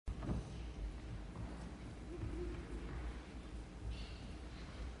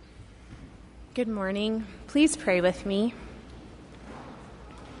Good morning. Please pray with me.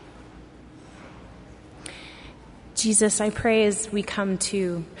 Jesus, I pray as we come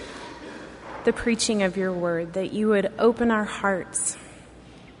to the preaching of your word, that you would open our hearts,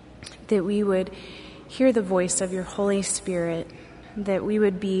 that we would hear the voice of your Holy Spirit, that we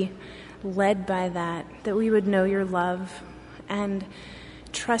would be led by that we would know your love and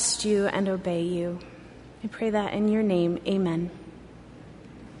trust you and obey you. I pray that in your name, amen.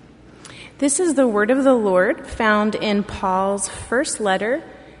 This is the word of the Lord found in Paul's first letter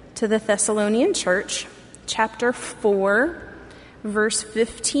to the Thessalonian church, chapter 4, verse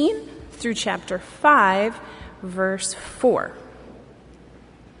 15 through chapter 5, verse 4.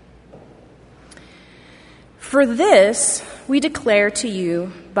 For this we declare to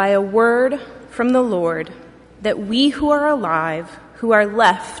you by a word from the Lord, that we who are alive, who are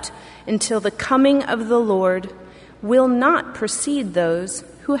left until the coming of the Lord, will not precede those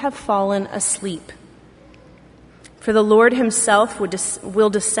who have fallen asleep. For the Lord himself will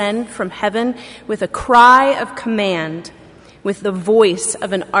descend from heaven with a cry of command, with the voice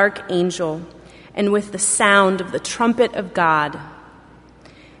of an archangel, and with the sound of the trumpet of God.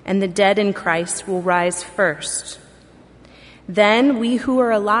 And the dead in Christ will rise first. Then we who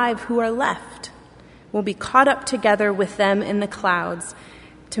are alive, who are left, will be caught up together with them in the clouds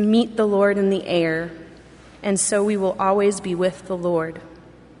to meet the Lord in the air, and so we will always be with the Lord.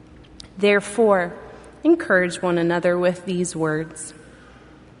 Therefore, encourage one another with these words.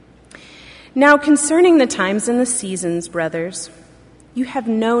 Now, concerning the times and the seasons, brothers, you have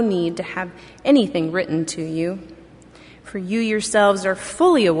no need to have anything written to you, for you yourselves are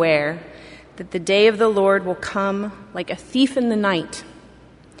fully aware that the day of the Lord will come like a thief in the night,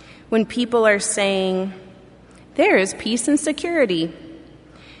 when people are saying, "There is peace and security."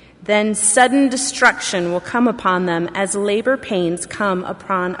 Then sudden destruction will come upon them as labor pains come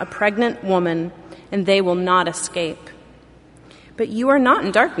upon a pregnant woman, and they will not escape. But you are not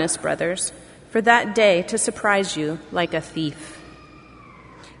in darkness, brothers, for that day to surprise you like a thief.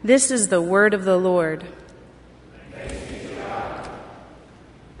 This is the word of the Lord.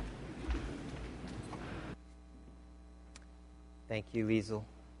 Thank you, Liesl.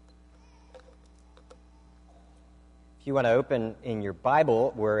 If you want to open in your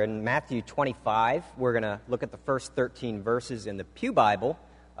Bible, we're in Matthew 25. We're going to look at the first 13 verses in the Pew Bible.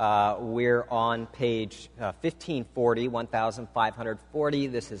 We're on page 1540, 1540.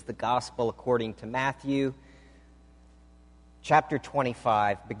 This is the Gospel according to Matthew, chapter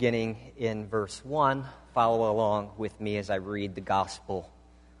 25, beginning in verse 1. Follow along with me as I read the Gospel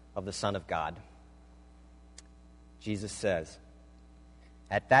of the Son of God. Jesus says,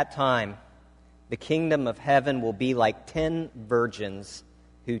 "At that time, the kingdom of heaven will be like 10 virgins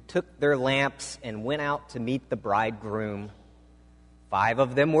who took their lamps and went out to meet the bridegroom. 5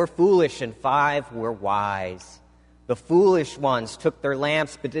 of them were foolish and 5 were wise. The foolish ones took their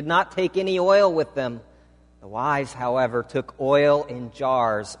lamps but did not take any oil with them. The wise, however, took oil in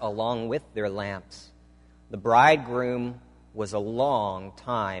jars along with their lamps. The bridegroom was a long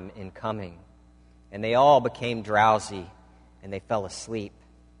time in coming, and they all became drowsy and they fell asleep.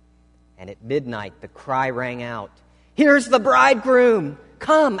 And at midnight the cry rang out, 'Here's the bridegroom!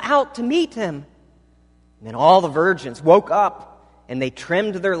 Come out to meet him!' And then all the virgins woke up, and they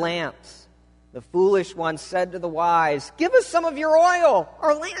trimmed their lamps. The foolish ones said to the wise, 'Give us some of your oil!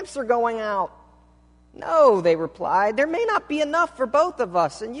 Our lamps are going out.' 'No,' they replied, 'there may not be enough for both of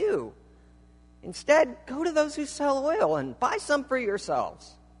us and you. Instead, go to those who sell oil and buy some for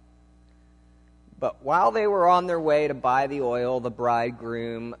yourselves.' But while they were on their way to buy the oil, the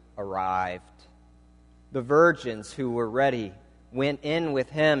bridegroom arrived. The virgins who were ready went in with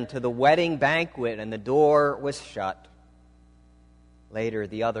him to the wedding banquet, and the door was shut. Later,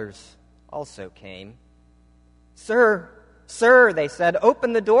 the others also came. 'Sir, sir,' they said,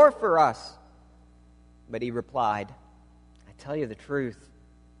 'open the door for us.' But he replied, 'I tell you the truth,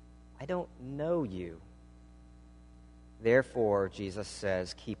 I don't know you.' Therefore, Jesus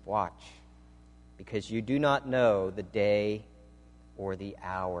says, 'Keep watch, because you do not know the day or the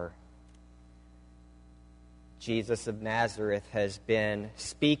hour.'" Jesus of Nazareth has been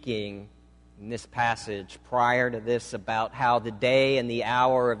speaking in this passage prior to this about how the day and the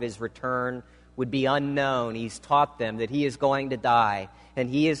hour of his return would be unknown. He's taught them that he is going to die and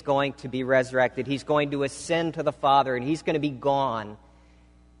he is going to be resurrected. He's going to ascend to the Father and he's going to be gone.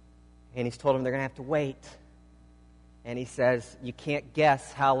 And he's told them they're going to have to wait. And he says, "You can't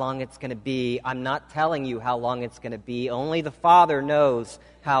guess how long it's going to be. I'm not telling you how long it's going to be. Only the Father knows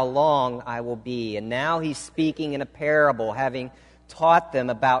how long I will be." And now he's speaking in a parable, having taught them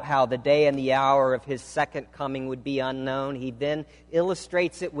about how the day and the hour of his second coming would be unknown, he then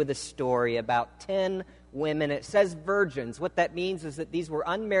illustrates it with a story about 10 women. It says virgins. What that means is that these were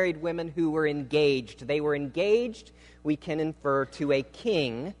unmarried women who were engaged. They were engaged, we can infer, to a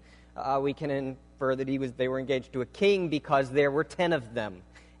king. We can infer that they were engaged to a king because there were 10 of them.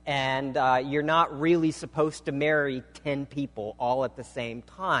 And you're not really supposed to marry 10 people all at the same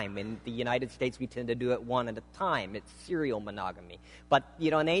time. In the United States, we tend to do it one at a time. It's serial monogamy. But,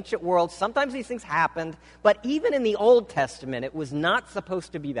 in ancient world, sometimes these things happened. But even in the Old Testament, it was not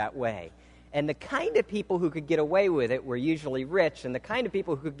supposed to be that way. And the kind of people who could get away with it were usually rich, and the kind of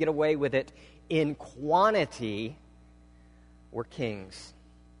people who could get away with it in quantity were kings.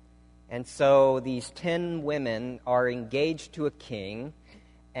 And so these 10 women are engaged to a king,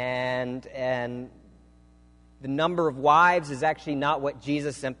 and the number of wives is actually not what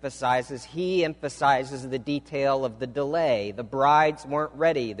Jesus emphasizes. He emphasizes the detail of the delay. The brides weren't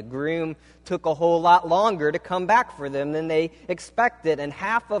ready. The groom took a whole lot longer to come back for them than they expected, and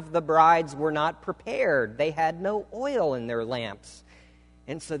half of the brides were not prepared. They had no oil in their lamps,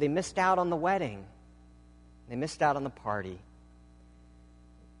 and so they missed out on the wedding. They missed out on the party.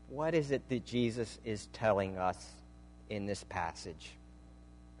 What is it that Jesus is telling us in this passage?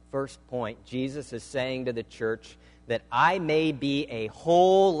 First point, Jesus is saying to the church that I may be a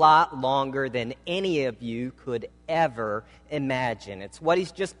whole lot longer than any of you could ever imagine. It's what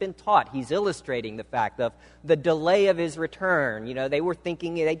he's just been taught. He's illustrating the fact of the delay of his return. They were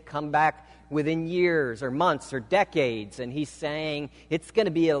thinking they'd come back within years or months or decades, and he's saying it's going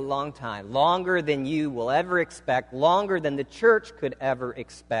to be a long time, longer than you will ever expect, longer than the church could ever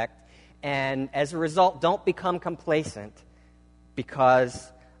expect. And as a result, don't become complacent,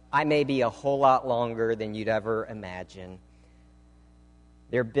 because I may be a whole lot longer than you'd ever imagine.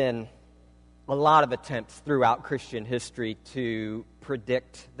 There have been a lot of attempts throughout Christian history to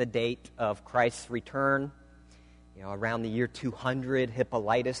predict the date of Christ's return. Around the year 200,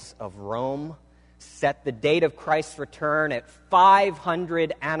 Hippolytus of Rome set the date of Christ's return at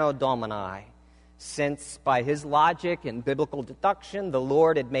 500 Anno Domini, since by his logic and biblical deduction, the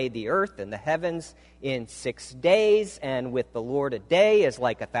Lord had made the earth and the heavens in 6 days, and with the Lord a day is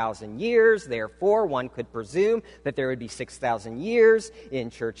like 1,000 years. Therefore, one could presume that there would be 6,000 years in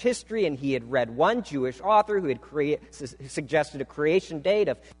church history, and he had read one Jewish author who had suggested a creation date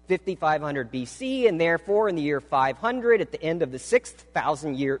of 5,500 BC, and therefore, in the year 500, at the end of the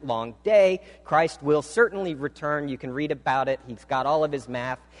 6,000-year-long day, Christ will certainly return. You can read about it. He's got all of his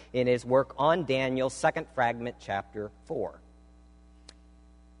math in his work on Daniel, second fragment, chapter 4.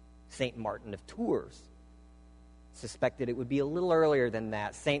 St. Martin of Tours suspected it would be a little earlier than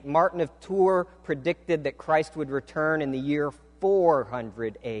that. St. Martin of Tours predicted that Christ would return in the year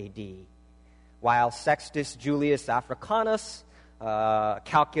 400 A.D., while Sextus Julius Africanus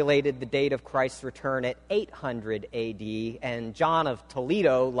calculated the date of Christ's return at 800 A.D., and John of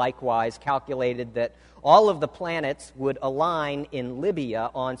Toledo likewise calculated that all of the planets would align in Libya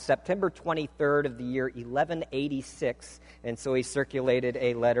on September 23rd of the year 1186, and so he circulated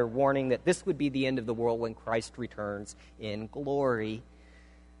a letter warning that this would be the end of the world when Christ returns in glory.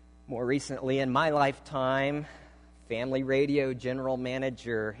 More recently, in my lifetime, Family Radio general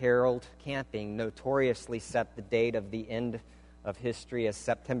manager Harold Camping notoriously set the date of the end of history as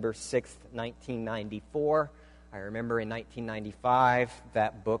September 6th, 1994. I remember in 1995,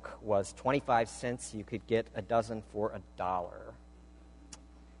 that book was 25 cents. You could get a dozen for $1.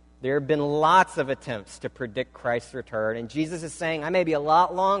 There have been lots of attempts to predict Christ's return, and Jesus is saying, I may be a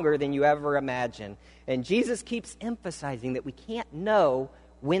lot longer than you ever imagine. And Jesus keeps emphasizing that we can't know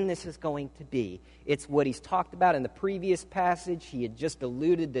when this is going to be. It's what he's talked about in the previous passage. He had just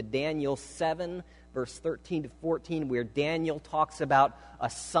alluded to Daniel 7, verse 13 to 14, where Daniel talks about a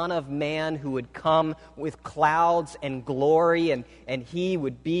son of man who would come with clouds and glory, and he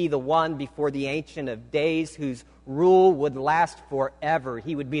would be the one before the Ancient of Days whose rule would last forever.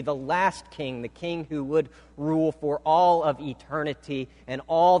 He would be the last king, the king who would rule for all of eternity, and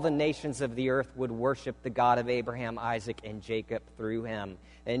all the nations of the earth would worship the God of Abraham, Isaac, and Jacob through him.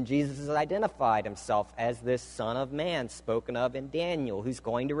 And Jesus has identified himself as this Son of Man spoken of in Daniel, who's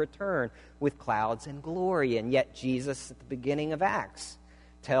going to return with clouds and glory. And yet Jesus, at the beginning of Acts,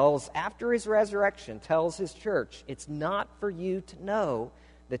 after his resurrection, tells his church, it's not for you to know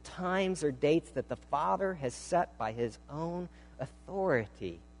the times or dates that the Father has set by his own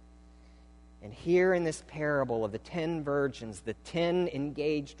authority. And here in this parable of the 10 virgins, the 10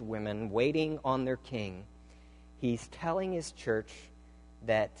 engaged women waiting on their king, he's telling his church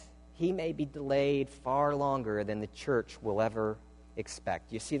that he may be delayed far longer than the church will ever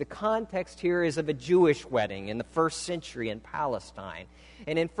expect. You see, the context here is of a Jewish wedding in the first century in Palestine.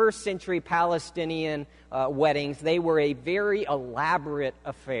 And in first century Palestinian weddings, they were a very elaborate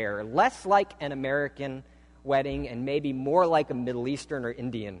affair, less like an American wedding and maybe more like a Middle Eastern or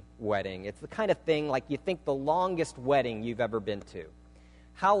Indian wedding. It's the kind of thing like you think the longest wedding you've ever been to.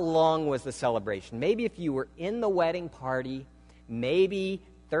 How long was the celebration? Maybe if you were in the wedding party, maybe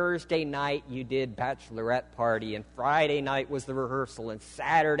Thursday night you did bachelorette party, and Friday night was the rehearsal, and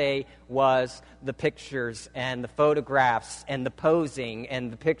Saturday was the pictures and the photographs and the posing and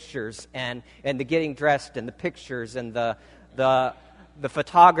the pictures and the getting dressed and the pictures and the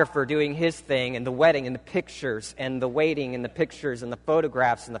photographer doing his thing and the wedding and the pictures and the waiting and the pictures and the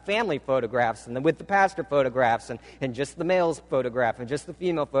photographs and the family photographs and the with the pastor photographs and just the male's photograph and just the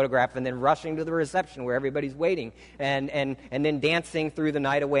female photograph and then rushing to the reception where everybody's waiting and then dancing through the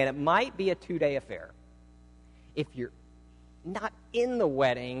night away. And it might be a 2-day affair. If you're not in the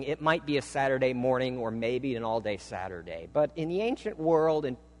wedding, it might be a Saturday morning or maybe an all-day Saturday. But in the ancient world,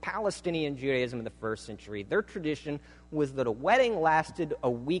 in Palestinian Judaism in the first century, their tradition was that a wedding lasted a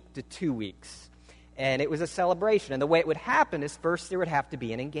week to 2 weeks. And it was a celebration. And the way it would happen is first there would have to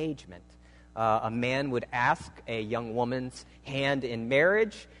be an engagement. A man would ask a young woman's hand in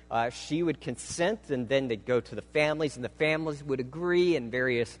marriage. She would consent, and then they'd go to the families, and the families would agree, and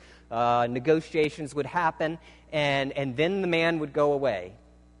various negotiations would happen. And then the man would go away.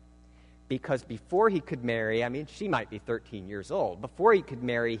 Because before he could marry, I mean, she might be 13 years old. Before he could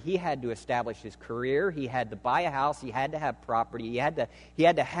marry, he had to establish his career. He had to buy a house. He had to have property. He had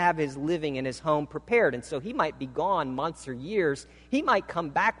to have his living in his home prepared. And so he might be gone months or years. He might come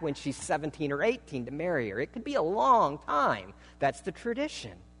back when she's 17 or 18 to marry her. It could be a long time. That's the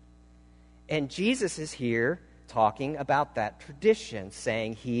tradition. And Jesus is here talking about that tradition,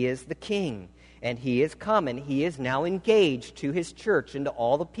 saying he is the king. And he is come, and he is now engaged to his church and to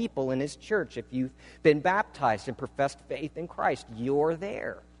all the people in his church. If you've been baptized and professed faith in Christ, you're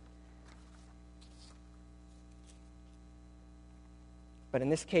there. But in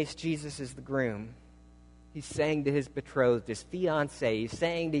this case, Jesus is the groom. He's saying to his betrothed, his fiancé, he's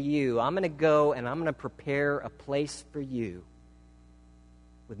saying to you, I'm going to go and I'm going to prepare a place for you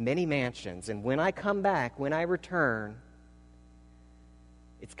with many mansions. And when I come back, when I return,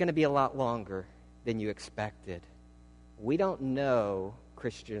 it's going to be a lot longer than you expected. We don't know,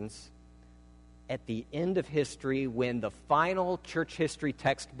 Christians, at the end of history when the final church history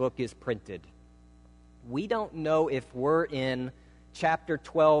textbook is printed. We don't know if we're in chapter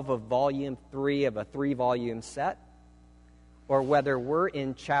 12 of volume 3 of a 3-volume set, or whether we're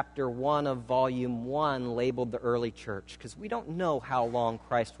in chapter 1 of volume 1 labeled the early church, because we don't know how long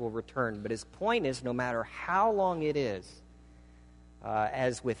Christ will return. But his point is, no matter how long it is,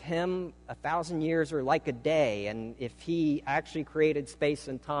 as with him, 1,000 years are like a day, and if he actually created space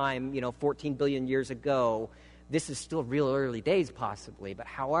and time, 14 billion years ago, this is still real early days possibly, but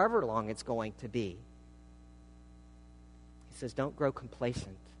however long it's going to be, he says, don't grow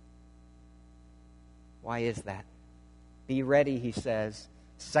complacent. Why is that? Be ready, he says.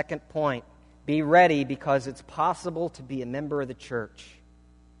 Second point, be ready because it's possible to be a member of the church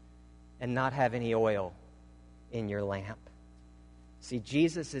and not have any oil in your lamp. See,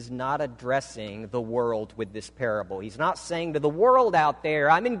 Jesus is not addressing the world with this parable. He's not saying to the world out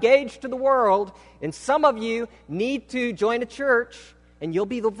there, I'm engaged to the world, and some of you need to join a church, and you'll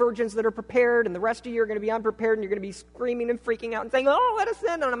be the virgins that are prepared, and the rest of you are going to be unprepared, and you're going to be screaming and freaking out and saying, oh, let us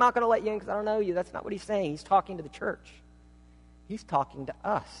in, and I'm not going to let you in because I don't know you. That's not what he's saying. He's talking to the church. He's talking to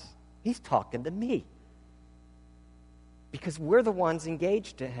us. He's talking to me. Because we're the ones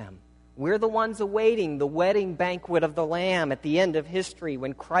engaged to him. We're the ones awaiting the wedding banquet of the Lamb at the end of history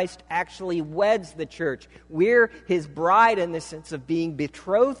when Christ actually weds the church. We're his bride in the sense of being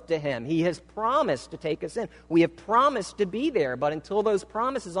betrothed to him. He has promised to take us in. We have promised to be there, but until those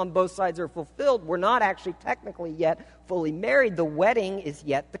promises on both sides are fulfilled, we're not actually technically yet fully married. The wedding is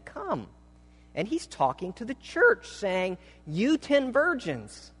yet to come. And he's talking to the church saying, you 10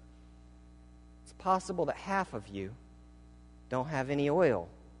 virgins, it's possible that half of you don't have any oil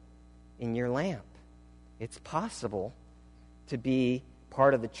in your lamp. It's possible to be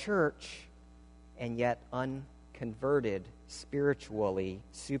part of the church and yet unconverted spiritually,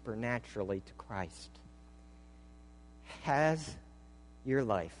 supernaturally to Christ. Has your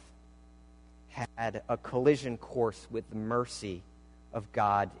life had a collision course with the mercy of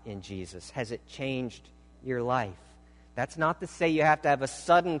God in Jesus? Has it changed your life? That's not to say you have to have a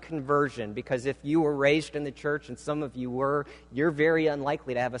sudden conversion, because if you were raised in the church, and some of you were, you're very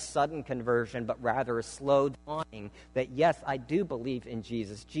unlikely to have a sudden conversion, but rather a slow dawning that, yes, I do believe in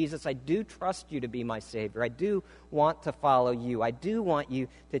Jesus. Jesus, I do trust you to be my Savior. I do want to follow you. I do want you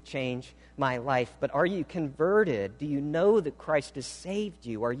to change my life. But are you converted? Do you know that Christ has saved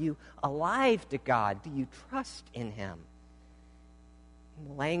you? Are you alive to God? Do you trust in him? In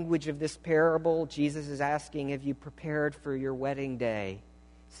the language of this parable, Jesus is asking, have you prepared for your wedding day?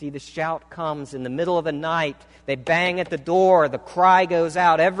 See, the shout comes in the middle of the night. They bang at the door. The cry goes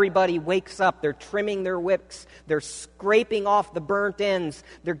out. Everybody wakes up. They're trimming their wicks. They're scraping off the burnt ends.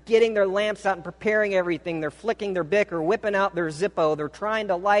 They're getting their lamps out and preparing everything. They're flicking their Bic or whipping out their Zippo. They're trying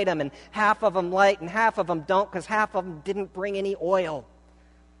to light them, and half of them light and half of them don't, because half of them didn't bring any oil.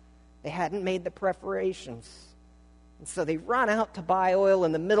 They hadn't made the preparations. And so they run out to buy oil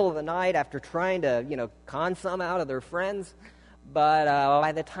in the middle of the night after trying to, con some out of their friends. But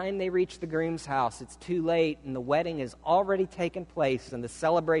by the time they reach the groom's house, it's too late, and the wedding has already taken place, and the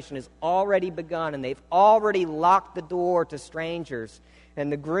celebration has already begun, and they've already locked the door to strangers.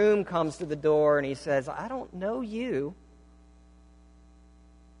 And the groom comes to the door, and he says, I don't know you.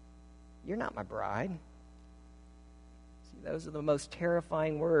 You're not my bride. See, those are the most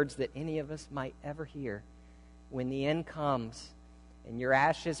terrifying words that any of us might ever hear. When the end comes and your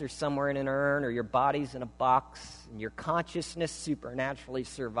ashes are somewhere in an urn or your body's in a box and your consciousness supernaturally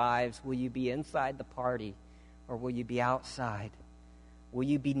survives, will you be inside the party or will you be outside? Will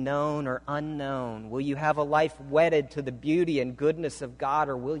you be known or unknown? Will you have a life wedded to the beauty and goodness of God,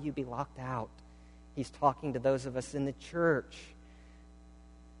 or will you be locked out? He's talking to those of us in the church.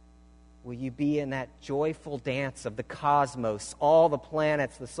 Will you be in that joyful dance of the cosmos, all the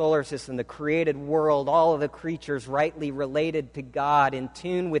planets, the solar system, the created world, all of the creatures rightly related to God, in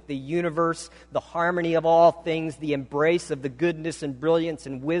tune with the universe, the harmony of all things, the embrace of the goodness and brilliance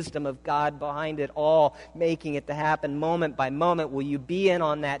and wisdom of God behind it all, making it to happen moment by moment? Will you be in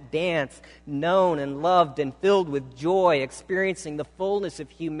on that dance, known and loved and filled with joy, experiencing the fullness of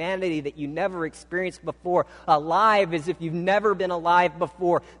humanity that you never experienced before, alive as if you've never been alive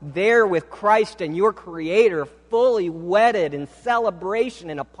before, there with Christ and your Creator, fully wedded in celebration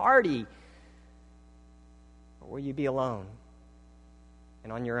in a party? Or will you be alone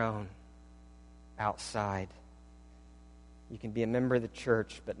and on your own, outside? You can be a member of the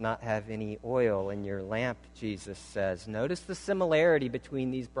church but not have any oil in your lamp, Jesus says. Notice the similarity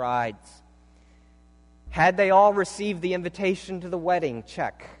between these brides. Had they all received the invitation to the wedding?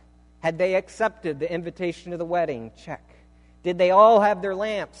 Check. Had they accepted the invitation to the wedding? Check. Did they all have their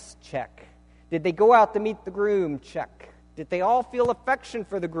lamps? Check. Did they go out to meet the groom? Check. Did they all feel affection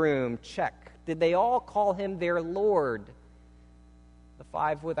for the groom? Check. Did they all call him their Lord? The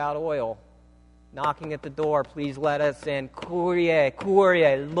five without oil, knocking at the door, please let us in. Kyrie,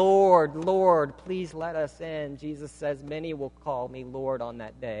 Kyrie, Lord, Lord, please let us in. Jesus says, many will call me Lord on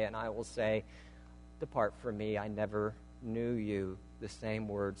that day, and I will say, depart from me, I never knew you. The same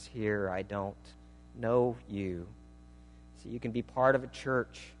words here, I don't know you. So you can be part of a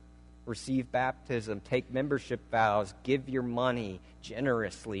church, receive baptism, take membership vows, give your money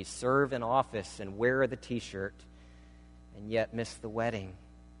generously, serve in office, and wear the t-shirt, and yet miss the wedding.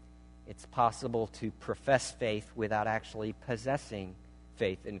 It's possible to profess faith without actually possessing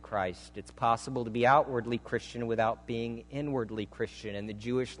faith in Christ. It's possible to be outwardly Christian without being inwardly Christian. In the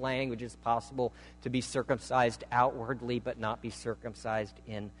Jewish language, it's possible to be circumcised outwardly but not be circumcised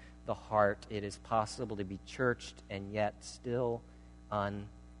in the heart. It is possible to be churched and yet still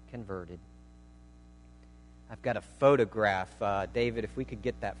unconverted. I've got a photograph. David, if we could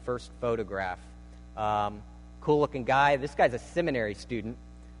get that first photograph. Cool-looking guy. This guy's a seminary student.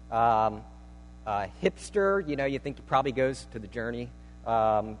 Hipster. You think he probably goes to the Journey.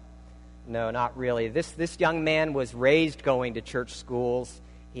 No, not really. This young man was raised going to church schools.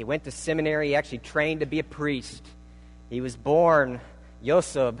 He went to seminary. He actually trained to be a priest. He was born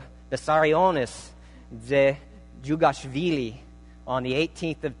Yoseb Bessarionis de Jugashvili on the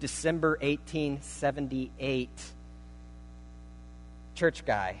 18th of December, 1878. Church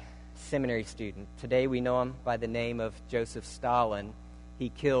guy, seminary student. Today we know him by the name of Joseph Stalin. He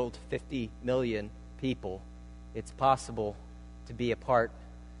killed 50 million people. It's possible to be a part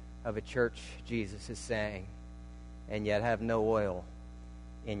of a church, Jesus is saying, and yet have no oil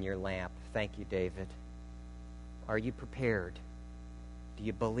in your lamp. Thank you, David. Are you prepared? Do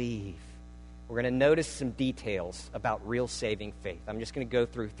you believe? We're going to notice some details about real saving faith. I'm just going to go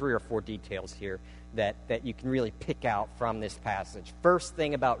through 3 or 4 details here that you can really pick out from this passage. First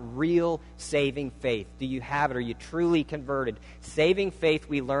thing about real saving faith. Do you have it? Are you truly converted? Saving faith,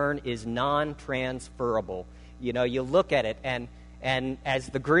 we learn, is non-transferable. You know, you look at it, and as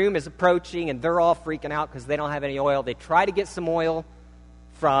the groom is approaching and they're all freaking out because they don't have any oil, they try to get some oil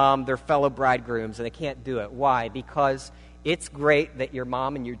from their fellow bridegrooms, and they can't do it. Why? Because it's great that your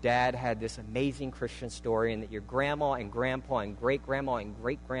mom and your dad had this amazing Christian story, and that your grandma and grandpa and great-grandma and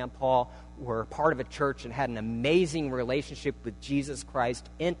great-grandpa were part of a church and had an amazing relationship with Jesus Christ,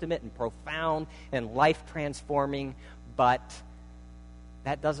 intimate and profound and life-transforming, but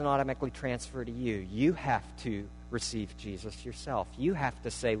that doesn't automatically transfer to you. You have to receive Jesus yourself. You have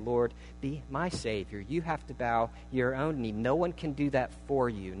to say, Lord, be my Savior. You have to bow your own knee. No one can do that for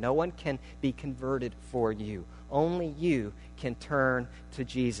you. No one can be converted for you. Only you can turn to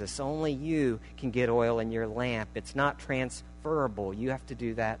Jesus. Only you can get oil in your lamp. It's not transferable. You have to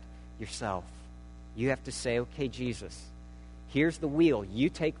do that yourself. You have to say, okay, Jesus, here's the wheel. You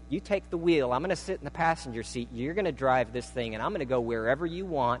take the wheel. I'm going to sit in the passenger seat. You're going to drive this thing, and I'm going to go wherever you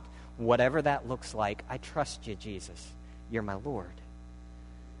want, whatever that looks like. I trust you, Jesus. You're my Lord.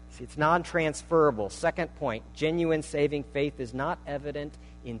 See, it's non-transferable. Second point, genuine saving faith is not evident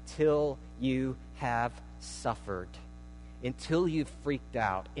until you have suffered, until you've freaked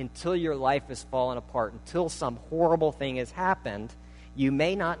out, until your life has fallen apart, until some horrible thing has happened. You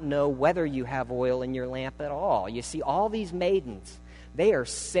may not know whether you have oil in your lamp at all. You see, all these maidens, they are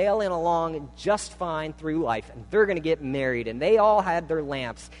sailing along just fine through life, and they're going to get married, and they all had their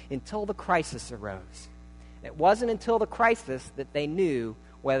lamps until the crisis arose. It wasn't until the crisis that they knew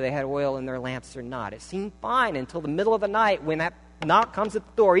whether they had oil in their lamps or not. It seemed fine until the middle of the night when that knock comes at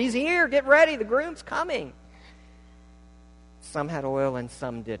the door. He's here, get ready, the groom's coming. Some had oil and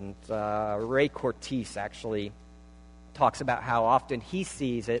some didn't. Ray Cortese actually talks about how often he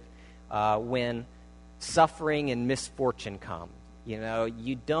sees it when suffering and misfortune come. You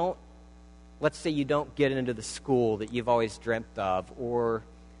know, let's say you don't get into the school that you've always dreamt of, or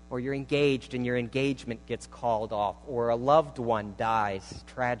you're engaged and your engagement gets called off, or a loved one dies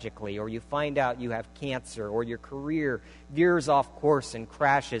tragically, or you find out you have cancer, or your career veers off course and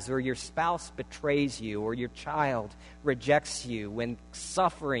crashes, or your spouse betrays you, or your child rejects you. When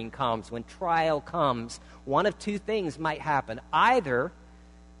suffering comes, when trial comes, one of two things might happen. Either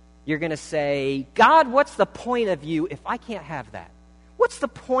you're going to say, God, what's the point of you if I can't have that? What's the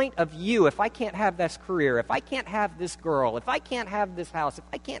point of you if I can't have this career, if I can't have this girl, if I can't have this house, if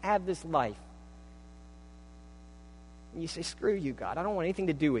I can't have this life? And you say, screw you, God. I don't want anything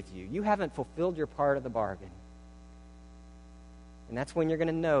to do with you. You haven't fulfilled your part of the bargain. And that's when you're going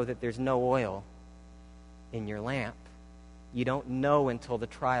to know that there's no oil in your lamp. You don't know until the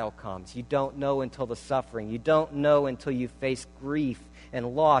trial comes. You don't know until the suffering. You don't know until you face grief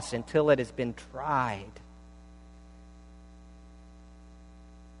and loss, until it has been tried.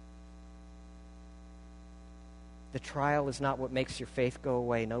 The trial is not what makes your faith go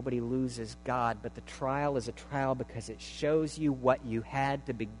away. Nobody loses God, but the trial is a trial because it shows you what you had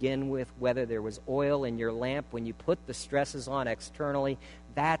to begin with, whether there was oil in your lamp. When you put the stresses on externally,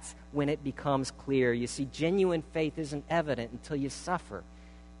 that's when it becomes clear. You see, genuine faith isn't evident until you suffer.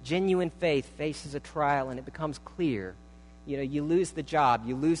 Genuine faith faces a trial and it becomes clear. You know, you lose the job,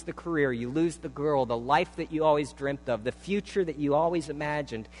 you lose the career, you lose the girl, the life that you always dreamt of, the future that you always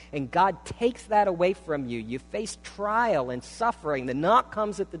imagined, and God takes that away from you. You face trial and suffering. The knock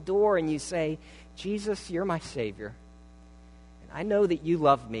comes at the door and you say, Jesus, you're my Savior. And I know that you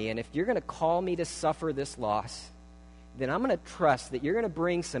love me, and if you're going to call me to suffer this loss, then I'm going to trust that you're going to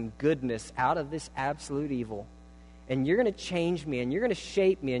bring some goodness out of this absolute evil. And you're going to change me, and you're going to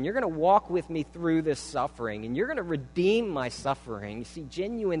shape me, and you're going to walk with me through this suffering, and you're going to redeem my suffering. You see,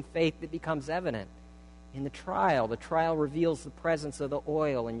 genuine faith that becomes evident in the trial. The trial reveals the presence of the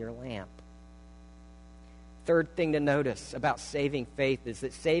oil in your lamp. Third thing to notice about saving faith is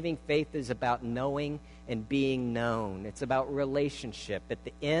that saving faith is about knowing and being known. It's about relationship. At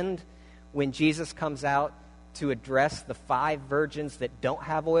the end, when Jesus comes out to address the 5 virgins that don't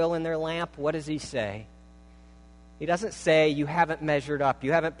have oil in their lamp, what does he say? He doesn't say, you haven't measured up,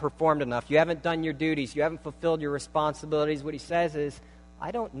 you haven't performed enough, you haven't done your duties, you haven't fulfilled your responsibilities. What he says is, I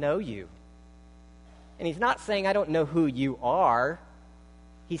don't know you. And he's not saying, I don't know who you are.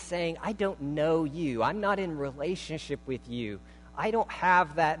 He's saying, I don't know you. I'm not in relationship with you. I don't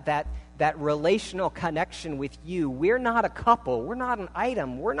have that relational connection with you. We're not a couple. We're not an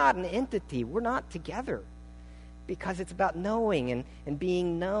item. We're not an entity. We're not together. Because it's about knowing and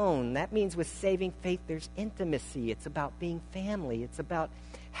being known. That means with saving faith, there's intimacy. It's about being family. It's about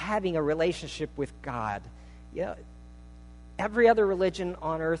having a relationship with God. You know, every other religion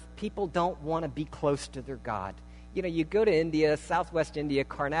on earth, people don't want to be close to their God. You go to India, Southwest India,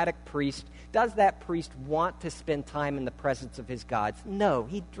 Carnatic priest. Does that priest want to spend time in the presence of his gods? No,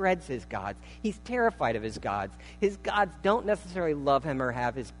 he dreads his gods. He's terrified of his gods. His gods don't necessarily love him or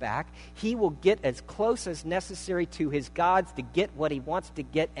have his back. He will get as close as necessary to his gods to get what he wants to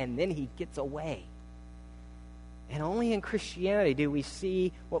get, and then he gets away. And only in Christianity do we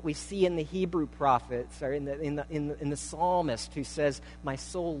see what we see in the Hebrew prophets or in the psalmist who says, "My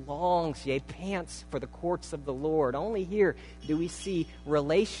soul longs, yea, pants for the courts of the Lord." Only here do we see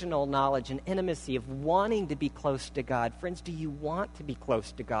relational knowledge and intimacy of wanting to be close to God. Friends, do you want to be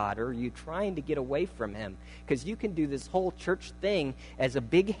close to God, or are you trying to get away from him? Because you can do this whole church thing as a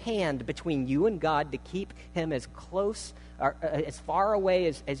big hand between you and God to keep him as close or as far away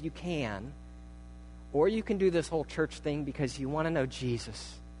as you can. Or you can do this whole church thing because you want to know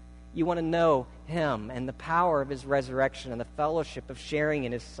Jesus. You want to know him and the power of his resurrection and the fellowship of sharing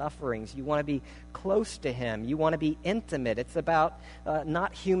in his sufferings. You want to be close to him. You want to be intimate. It's about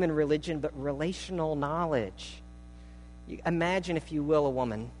not human religion, but relational knowledge. Imagine, if you will, a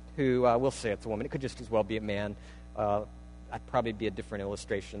woman who, we'll say it's a woman. It could just as well be a man. I'd probably be a different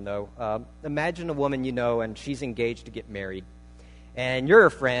illustration, though. Imagine a woman you know, and she's engaged to get married. And you're her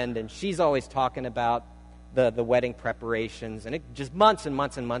friend, and she's always talking about the wedding preparations, and it just months and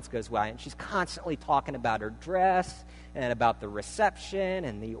months and months goes by, and she's constantly talking about her dress and about the reception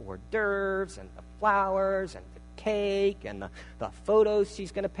and the hors d'oeuvres and the flowers and the cake and the photos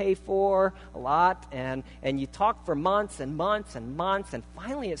she's going to pay for a lot, and you talk for months and months and months, and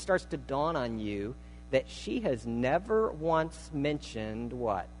finally it starts to dawn on you that she has never once mentioned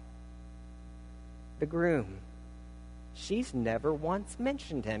what? The groom. She's never once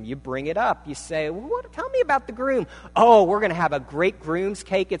mentioned him. You bring it up. You say, well, tell me about the groom. Oh, we're going to have a great groom's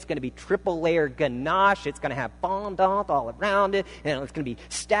cake. It's going to be triple-layered ganache. It's going to have fondant all around it. And it's going to be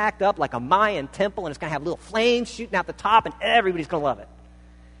stacked up like a Mayan temple. And it's going to have little flames shooting out the top. And everybody's going to love it.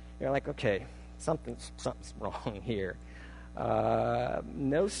 You're like, okay, something's wrong here.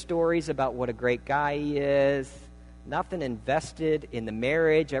 No stories about what a great guy he is. Nothing invested in the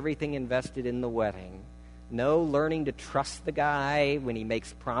marriage. Everything invested in the wedding. No learning to trust the guy when he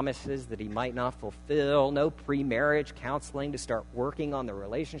makes promises that he might not fulfill. No pre-marriage counseling to start working on the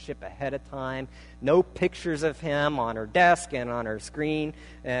relationship ahead of time. No pictures of him on her desk and on her screen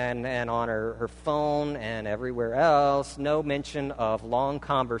and on her phone and everywhere else. No mention of long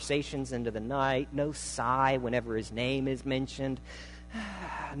conversations into the night. No sigh whenever his name is mentioned.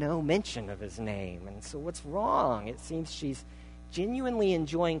 No mention of his name. And so what's wrong? It seems she's genuinely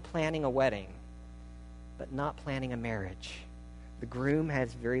enjoying planning a wedding, but not planning a marriage. The groom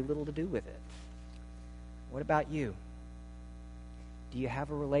has very little to do with it. What about you? Do you have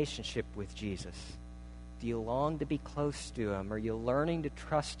a relationship with Jesus? Do you long to be close to him? Are you learning to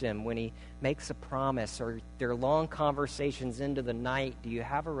trust him when he makes a promise? Or there are long conversations into the night? Do you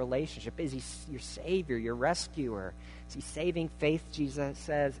have a relationship? Is he your Savior, your rescuer? Is he saving faith, Jesus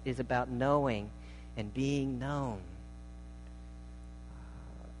says, is about knowing and being known.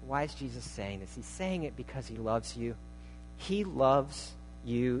 Why is Jesus saying this? He's saying it because he loves you. He loves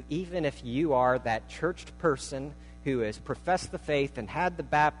you even if you are that churched person who has professed the faith and had the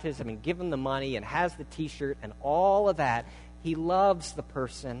baptism and given the money and has the t-shirt and all of that. He loves the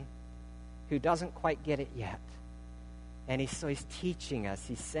person who doesn't quite get it yet. And so he's teaching us.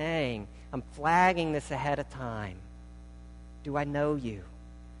 He's saying, I'm flagging this ahead of time. Do I know you?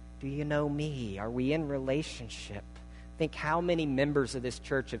 Do you know me? Are we in relationship? Think how many members of this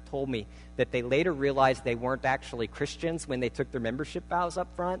church have told me that they later realized they weren't actually Christians when they took their membership vows up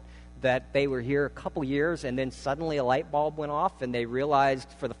front, that they were here a couple years and then suddenly a light bulb went off and they realized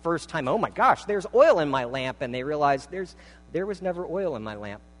for the first time, oh my gosh, there's oil in my lamp, and they realized there was never oil in my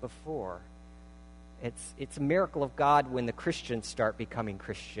lamp before. It's a miracle of God when the Christians start becoming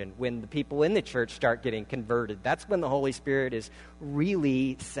Christian, when the people in the church start getting converted. That's when the Holy Spirit is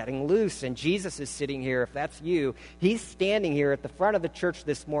really setting loose. And Jesus is sitting here, if that's you, he's standing here at the front of the church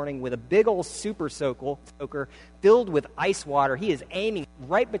this morning with a big old super soaker filled with ice water. He is aiming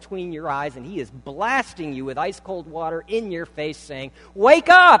right between your eyes, and he is blasting you with ice cold water in your face saying, wake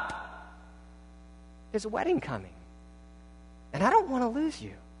up! There's a wedding coming. And I don't want to lose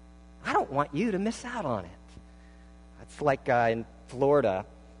you. I don't want you to miss out on it. It's like in Florida,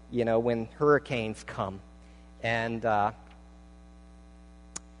 when hurricanes come, and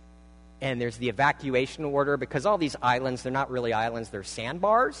there's the evacuation order, because all these islands, they're not really islands, they're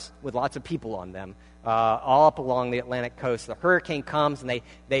sandbars with lots of people on them, all up along the Atlantic coast. The hurricane comes, and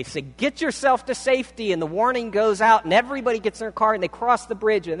they say, get yourself to safety, and the warning goes out, and everybody gets in their car, and they cross the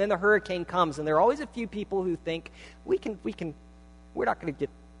bridge, and then the hurricane comes, and there are always a few people who think, we're not going to get,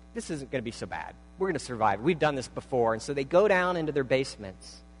 this isn't going to be so bad. going to survive. We've done this before. And so they go down into their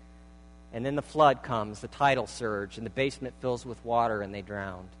basements. And then the flood comes, the tidal surge, and the basement fills with water and they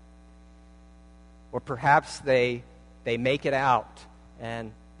drowned. Or perhaps they make it out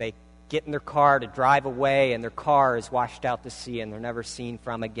and they get in their car to drive away and their car is washed out to sea and they're never seen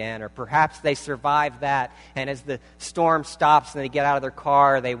from again. Or perhaps they survive that, and as the storm stops and they get out of their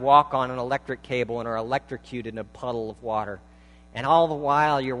car, they walk on an electric cable and are electrocuted in a puddle of water. And all the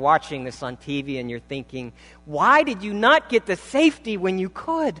while you're watching this on TV and you're thinking, why did you not get to safety when you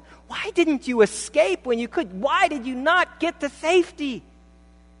could? Why didn't you escape when you could? Why did you not get to safety?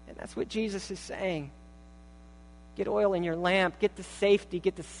 And that's what Jesus is saying. Get oil in your lamp. Get to safety.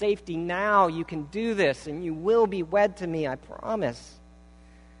 Get to safety now. You can do this, and you will be wed to me, I promise.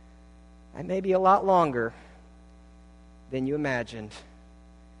 I may be a lot longer than you imagined,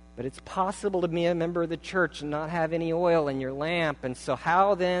 but it's possible to be a member of the church and not have any oil in your lamp. And so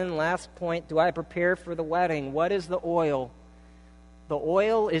how then, last point, do I prepare for the wedding? What is the oil? The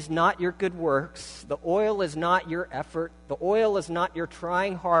oil is not your good works. The oil is not your effort. The oil is not your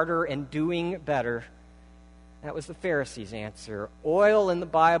trying harder and doing better. That was the Pharisees' answer. Oil in the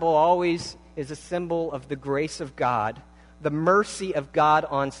Bible always is a symbol of the grace of God, the mercy of God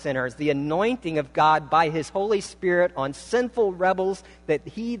on sinners, the anointing of God by His Holy Spirit on sinful rebels that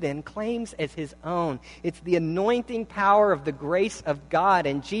He then claims as His own. It's the anointing power of the grace of God.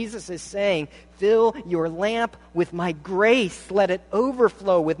 And Jesus is saying, fill your lamp with my grace. Let it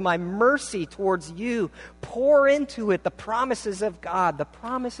overflow with my mercy towards you. Pour into it the promises of God, the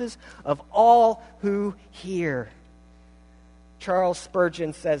promises of all who hear. Charles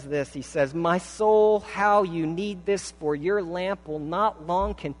Spurgeon says this. He says, my soul, how you need this, for your lamp will not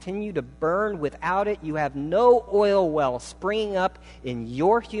long continue to burn. Without it, you have no oil well springing up in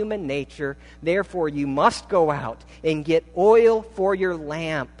your human nature. Therefore, you must go out and get oil for your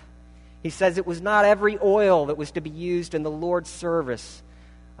lamp. He says it was not every oil that was to be used in the Lord's service,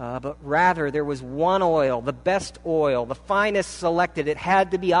 but rather there was one oil, the best oil, the finest selected. It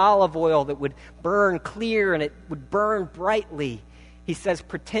had to be olive oil that would burn clear and it would burn brightly. He says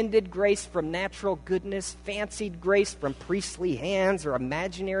pretended grace from natural goodness, fancied grace from priestly hands, or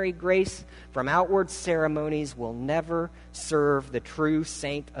imaginary grace from outward ceremonies will never serve the true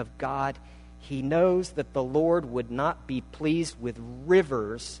saint of God. He knows that the Lord would not be pleased with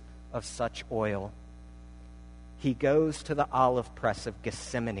rivers of such oil. He goes to the olive press of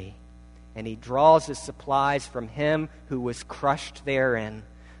Gethsemane, and he draws his supplies from him who was crushed therein.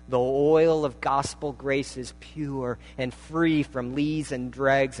 The oil of gospel grace is pure and free from lees and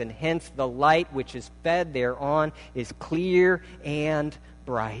dregs, and hence the light which is fed thereon is clear and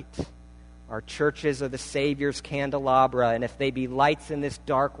bright. Our churches are the Savior's candelabra, and if they be lights in this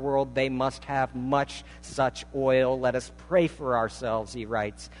dark world, they must have much such oil. Let us pray for ourselves, he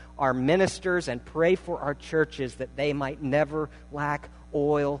writes, our ministers, and pray for our churches that they might never lack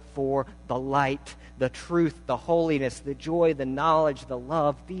oil for the light, the truth, the holiness, the joy, the knowledge, the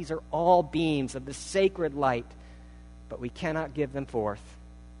love. These are all beams of the sacred light, but we cannot give them forth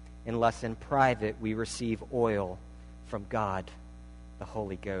unless in private we receive oil from God, the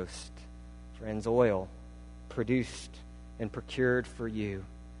Holy Ghost. Friends, oil produced and procured for you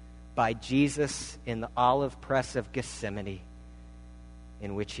by Jesus in the olive press of Gethsemane,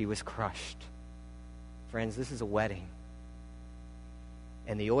 in which he was crushed. Friends, this is a wedding,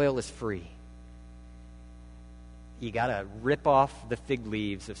 and the oil is free. You got to rip off the fig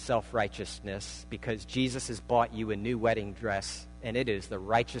leaves of self-righteousness, because Jesus has bought you a new wedding dress, and it is the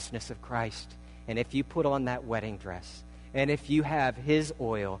righteousness of Christ. And if you put on that wedding dress, and if you have his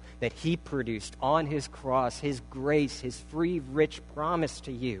oil that he produced on his cross, his grace, his free, rich promise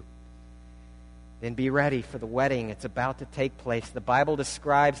to you, then be ready for the wedding. It's about to take place. The Bible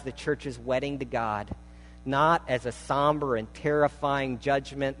describes the church's wedding to God not as a somber and terrifying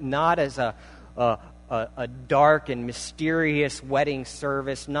judgment, not as a dark and mysterious wedding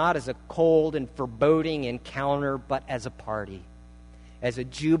service, not as a cold and foreboding encounter, but as a party, as a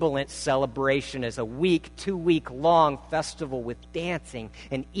jubilant celebration, as a 2-week long festival with dancing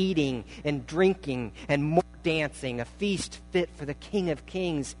and eating and drinking and more dancing, a feast fit for the King of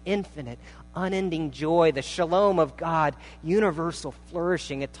Kings, infinite, unending joy, the shalom of God, universal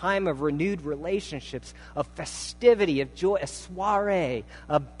flourishing, a time of renewed relationships, of festivity, of joy, a soiree,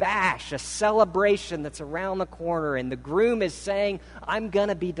 a bash, a celebration that's around the corner, and the groom is saying, I'm going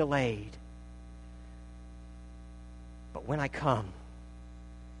to be delayed. But when I come,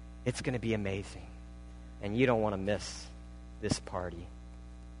 it's going to be amazing, and you don't want to miss this party.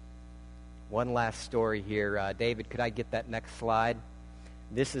 One last story here. David, could I get that next slide?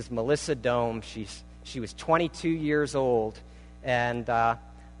 This is Melissa Dome. She was 22 years old, and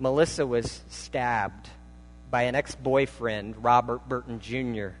Melissa was stabbed by an ex-boyfriend, Robert Burton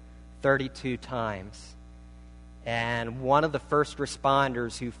Jr., 32 times. And one of the first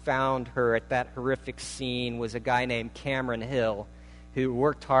responders who found her at that horrific scene was a guy named Cameron Hill, who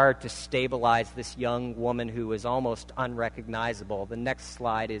worked hard to stabilize this young woman who was almost unrecognizable. The next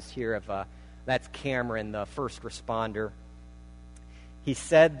slide is here that's Cameron, the first responder. He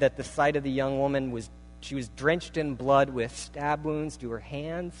said that the sight of the young woman she was drenched in blood with stab wounds to her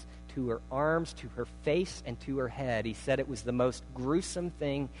hands, to her arms, to her face, and to her head. He said it was the most gruesome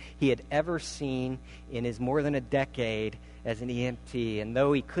thing he had ever seen in his more than a decade as an EMT. And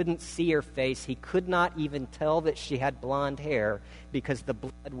though he couldn't see her face, he could not even tell that she had blonde hair because the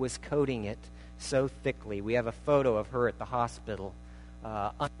blood was coating it so thickly. We have a photo of her at the hospital,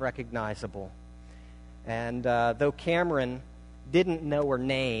 unrecognizable. And though Cameron didn't know her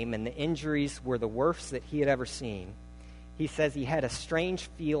name and the injuries were the worst that he had ever seen, he says he had a strange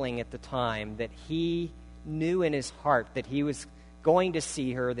feeling at the time that he knew in his heart that he was going to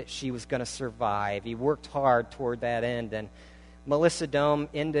see her, that she was going to survive. He worked hard toward that end, and Melissa Dohm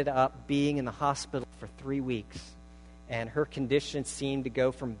ended up being in the hospital for 3 weeks, and her condition seemed to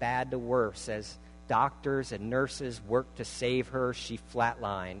go from bad to worse. As doctors and nurses worked to save her, she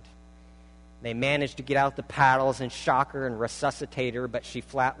flatlined. They managed to get out the paddles and shock her and resuscitate her, but she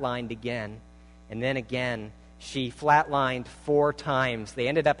flatlined again. And then again, she flatlined 4 times. They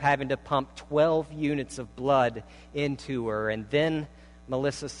ended up having to pump 12 units of blood into her. And then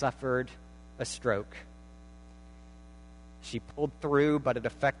Melissa suffered a stroke. She pulled through, but it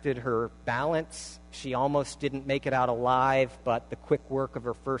affected her balance. She almost didn't make it out alive, but the quick work of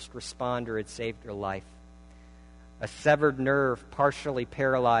her first responder had saved her life. A severed nerve partially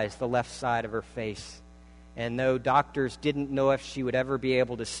paralyzed the left side of her face. And though doctors didn't know if she would ever be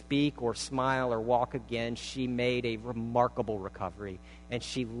able to speak or smile or walk again, she made a remarkable recovery. And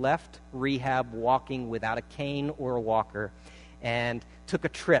she left rehab walking without a cane or a walker and took a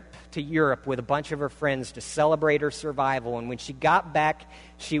trip to Europe with a bunch of her friends to celebrate her survival. And when she got back,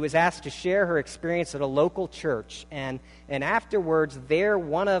 she was asked to share her experience at a local church. And afterwards,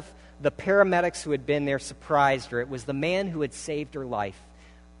 one of the paramedics who had been there surprised her. It was the man who had saved her life,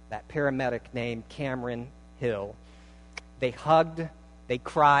 that paramedic named Cameron Hill. They hugged, they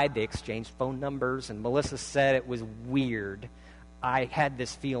cried, they exchanged phone numbers, and Melissa said it was weird. I had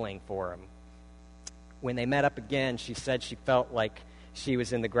this feeling for him. When they met up again, she said she felt like she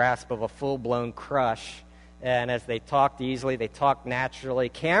was in the grasp of a full-blown crush. And as they talked easily, they talked naturally.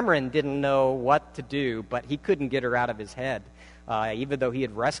 Cameron didn't know what to do, but he couldn't get her out of his head. Even though he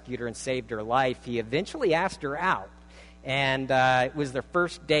had rescued her and saved her life, he eventually asked her out. And it was their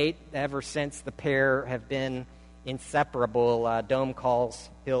first date ever since. The pair have been inseparable. Dohm calls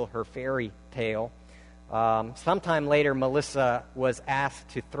Hill her fairy tale. Sometime later, Melissa was asked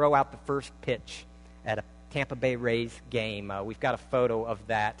to throw out the first pitch at a Tampa Bay Rays game. We've got a photo of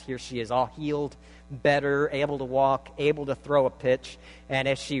that. Here she is, all healed, better, able to walk, able to throw a pitch. And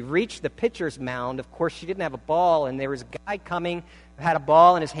as she reached the pitcher's mound, of course, she didn't have a ball, and there was a guy coming who had a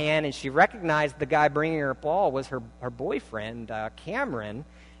ball in his hand, and she recognized the guy bringing her a ball was her boyfriend, Cameron.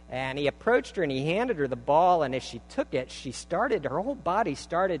 And he approached her, and he handed her the ball, and as she took it, her whole body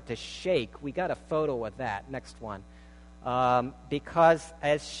started to shake. We got a photo of that. Next one. Because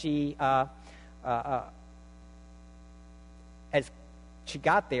as she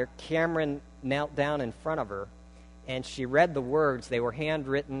got there, Cameron knelt down in front of her, and she read the words. They were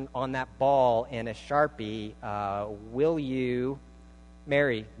handwritten on that ball in a Sharpie. Will you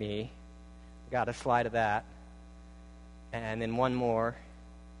marry me? Got a slide of that. And then one more.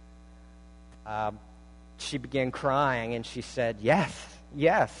 She began crying, and she said, yes,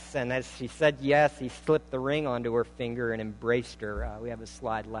 yes. And as she said yes, he slipped the ring onto her finger and embraced her. We have a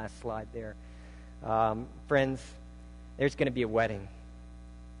last slide there. Friends, there's going to be a wedding.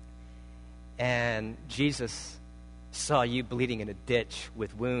 And Jesus saw you bleeding in a ditch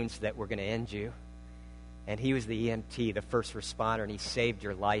with wounds that were going to end you. And he was the EMT, the first responder, and he saved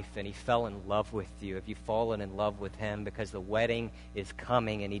your life, and he fell in love with you. Have you fallen in love with him? Because the wedding is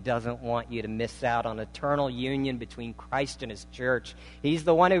coming, and he doesn't want you to miss out on eternal union between Christ and his church. He's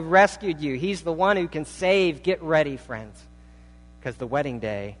the one who rescued you. He's the one who can save. Get ready, friends, because the wedding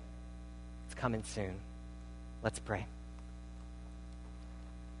day is coming soon. Let's pray.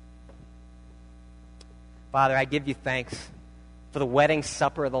 Father, I give you thanks for the wedding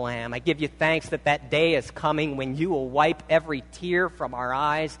supper of the Lamb. I give you thanks that that day is coming when you will wipe every tear from our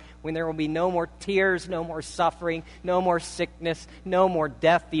eyes, when there will be no more tears, no more suffering, no more sickness, no more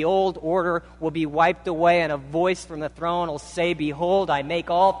death. The old order will be wiped away, and a voice from the throne will say, "Behold, I make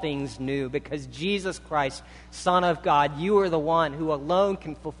all things new," because Jesus Christ, Son of God, you are the one who alone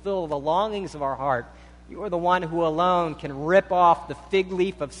can fulfill the longings of our heart. You are the one who alone can rip off the fig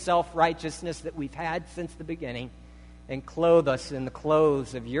leaf of self-righteousness that we've had since the beginning and clothe us in the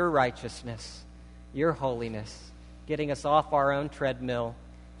clothes of your righteousness, your holiness, getting us off our own treadmill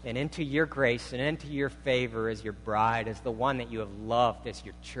and into your grace and into your favor as your bride, as the one that you have loved, as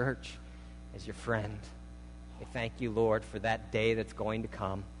your church, as your friend. We thank you, Lord, for that day that's going to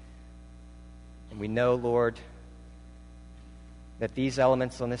come. And we know, Lord, that these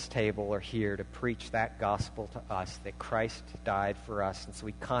elements on this table are here to preach that gospel to us, that Christ died for us. And so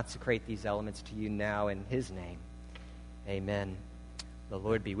we consecrate these elements to you now in his name. Amen. The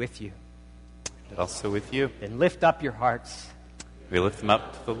Lord be with you. And also with you. Then lift up your hearts. We lift them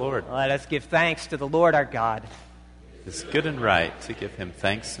up to the Lord. Let us give thanks to the Lord our God. It is good and right to give him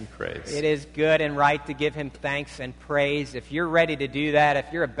thanks and praise. It is good and right to give him thanks and praise. If you're ready to do that,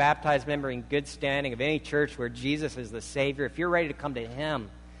 if you're a baptized member in good standing of any church where Jesus is the Savior, if you're ready to come to him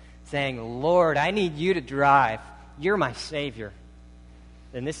saying, "Lord, I need you to drive. You're my Savior,"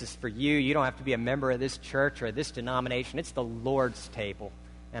 then this is for you. You don't have to be a member of this church or this denomination. It's the Lord's table,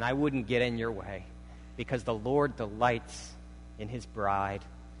 and I wouldn't get in your way because the Lord delights in his bride.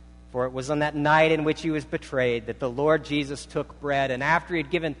 For it was on that night in which he was betrayed that the Lord Jesus took bread, and after he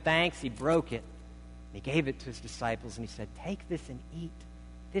had given thanks, he broke it. And he gave it to his disciples, and he said, "Take this and eat.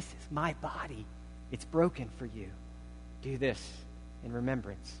 This is my body. It's broken for you. Do this in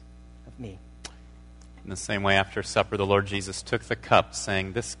remembrance of me." In the same way, after supper, the Lord Jesus took the cup,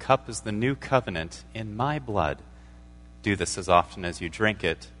 saying, "This cup is the new covenant in my blood. Do this as often as you drink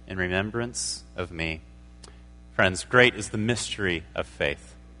it in remembrance of me." Friends, great is the mystery of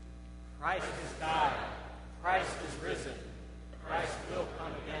faith. Christ has died. Christ is risen. Christ will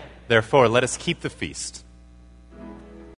come again. Therefore, let us keep the feast,